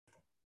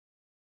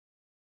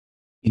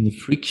In a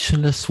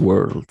frictionless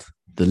world,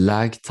 the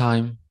lag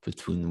time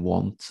between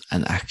want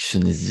and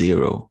action is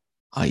zero,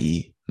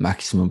 i.e.,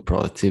 maximum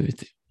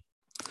productivity.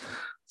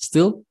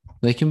 Still,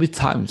 there can be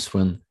times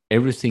when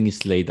everything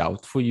is laid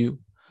out for you,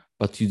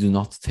 but you do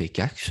not take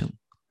action.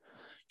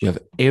 You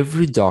have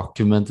every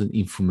document and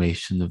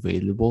information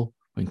available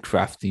when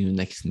crafting your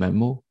next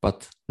memo,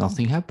 but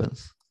nothing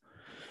happens.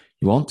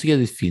 You want to get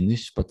it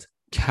finished, but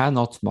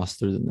cannot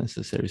muster the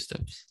necessary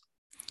steps.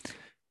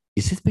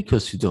 Is it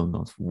because you do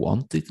not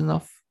want it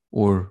enough,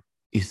 or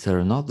is there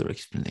another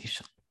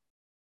explanation?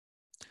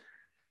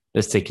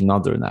 Let's take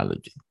another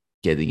analogy,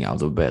 getting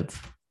out of bed.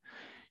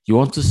 You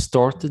want to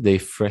start the day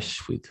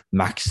fresh with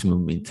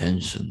maximum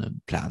intention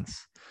and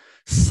plans.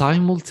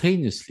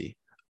 Simultaneously,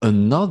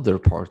 another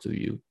part of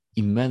you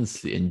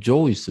immensely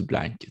enjoys the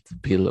blanket,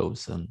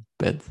 pillows, and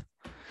bed.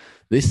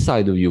 This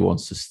side of you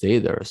wants to stay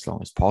there as long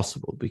as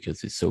possible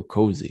because it's so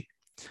cozy.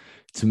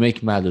 To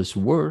make matters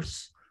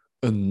worse,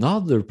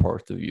 another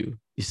part of you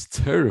is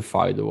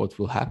terrified of what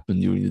will happen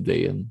during the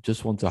day and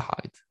just want to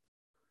hide.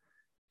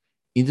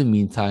 In the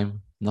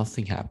meantime,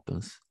 nothing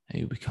happens and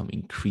you become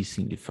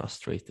increasingly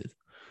frustrated.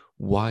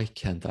 Why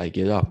can't I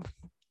get up?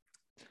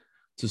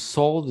 To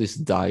solve this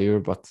dire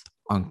but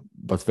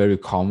very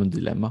common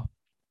dilemma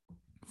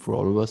for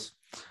all of us,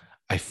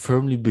 I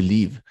firmly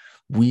believe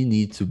we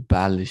need to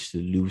banish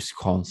the loose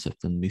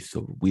concept and myth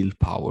of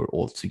willpower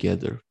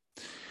altogether.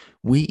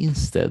 We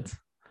instead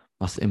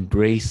must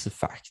embrace the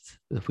fact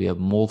that we have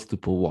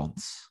multiple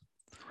wants.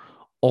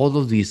 All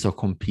of these are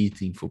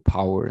competing for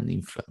power and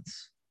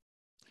influence.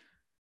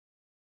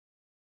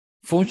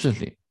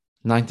 Fortunately,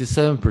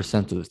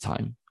 97% of the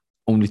time,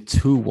 only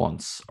two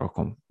wants are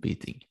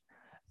competing,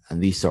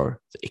 and these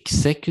are the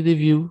executive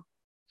you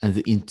and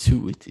the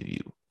intuitive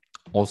you,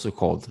 also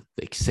called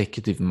the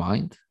executive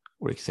mind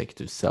or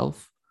executive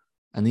self,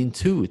 and the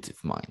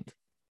intuitive mind,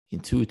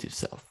 intuitive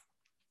self.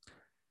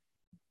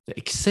 The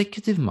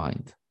executive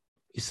mind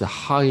is the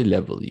high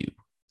level you,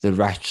 the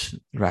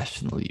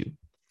rational you.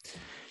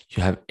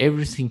 You have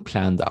everything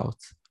planned out,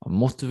 are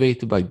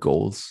motivated by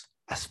goals,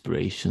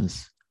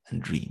 aspirations,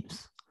 and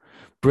dreams.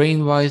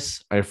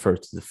 Brain-wise, I refer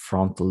to the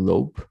frontal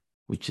lobe,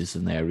 which is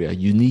an area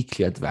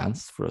uniquely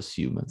advanced for us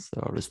humans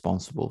that are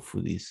responsible for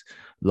these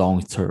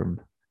long-term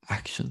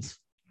actions.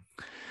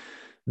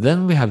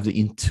 Then we have the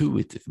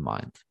intuitive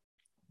mind.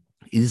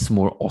 It is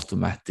more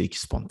automatic,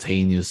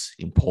 spontaneous,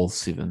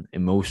 impulsive, and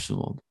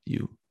emotional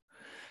you.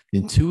 The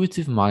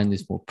intuitive mind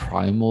is more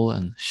primal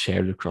and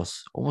shared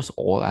across almost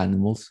all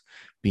animals,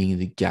 being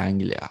the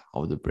ganglia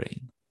of the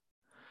brain.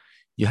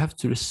 You have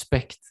to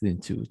respect the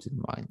intuitive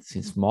mind,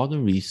 since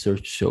modern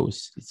research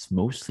shows it's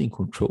mostly in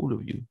control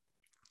of you.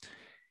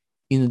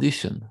 In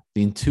addition,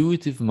 the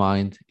intuitive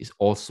mind is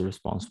also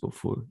responsible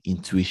for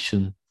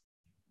intuition,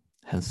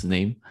 hence the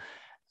name,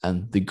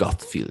 and the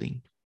gut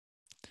feeling.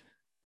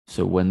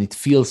 So when it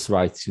feels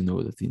right, you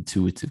know that the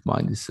intuitive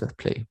mind is at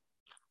play.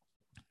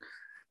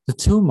 The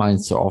two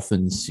minds are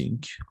often in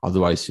sync,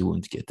 otherwise you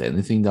won't get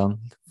anything done.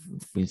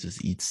 For instance,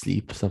 eat,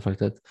 sleep, stuff like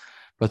that.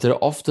 But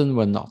they're often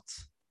when not.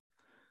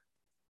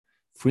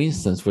 For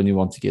instance, when you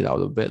want to get out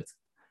of bed,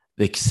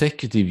 the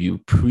executive you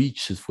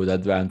preaches for the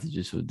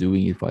advantages of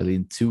doing it, while the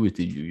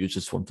intuitive you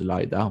just want to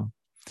lie down.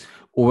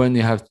 Or when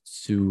you have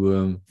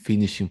to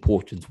finish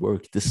important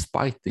work,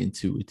 despite the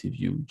intuitive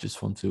you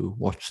just want to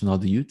watch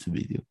another YouTube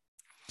video.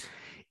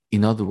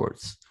 In other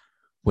words,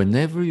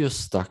 whenever you're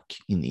stuck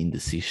in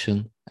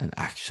indecision and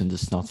action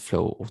does not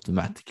flow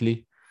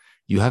automatically,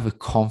 you have a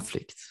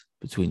conflict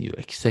between your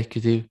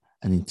executive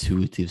and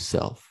intuitive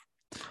self.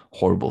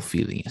 Horrible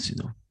feeling, as you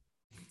know.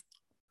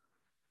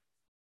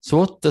 So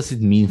what does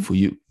it mean for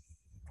you?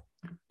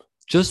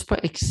 Just by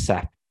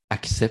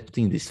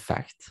accepting this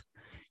fact,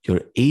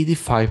 you're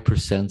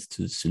 85%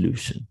 to the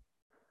solution.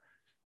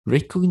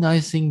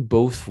 Recognizing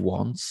both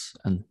wants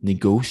and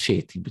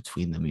negotiating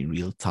between them in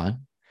real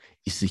time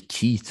is the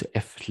key to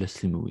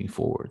effortlessly moving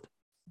forward.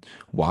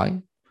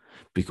 Why?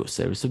 Because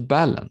there is a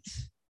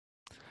balance.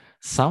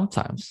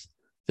 Sometimes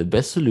the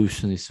best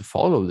solution is to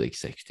follow the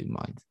executive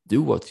mind,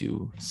 do what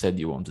you said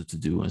you wanted to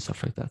do and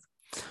stuff like that.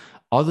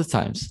 Other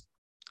times,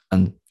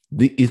 and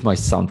it might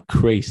sound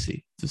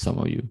crazy to some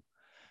of you,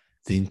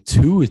 the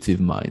intuitive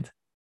mind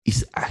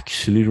is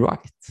actually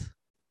right.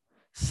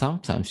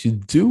 Sometimes you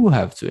do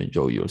have to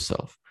enjoy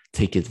yourself,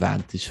 take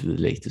advantage of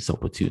the latest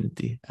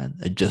opportunity, and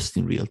adjust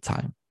in real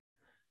time.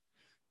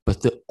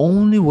 But the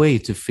only way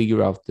to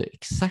figure out the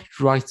exact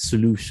right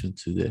solution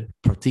to the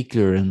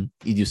particular and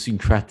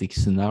idiosyncratic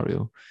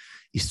scenario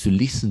is to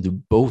listen to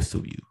both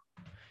of you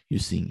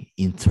using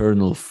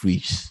internal free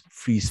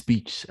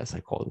speech, as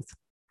I call it.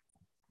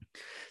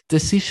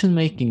 Decision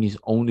making is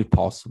only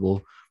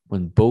possible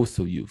when both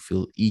of you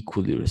feel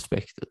equally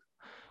respected.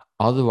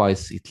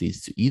 Otherwise, it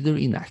leads to either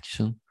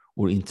inaction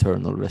or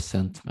internal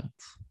resentment.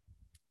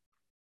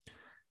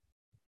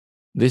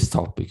 This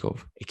topic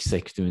of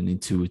executive and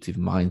intuitive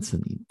minds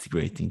and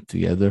integrating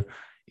together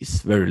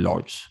is very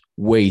large,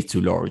 way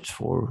too large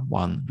for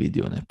one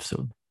video and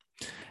episode.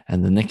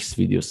 And the next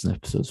videos and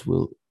episodes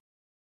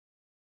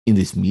in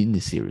this mini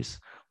series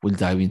we'll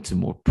dive into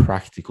more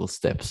practical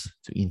steps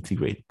to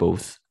integrate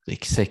both the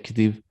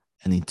executive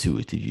and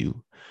intuitive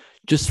view.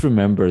 Just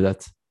remember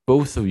that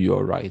both of you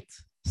are right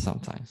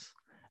sometimes,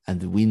 and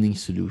the winning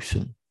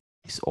solution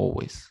is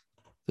always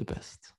the best.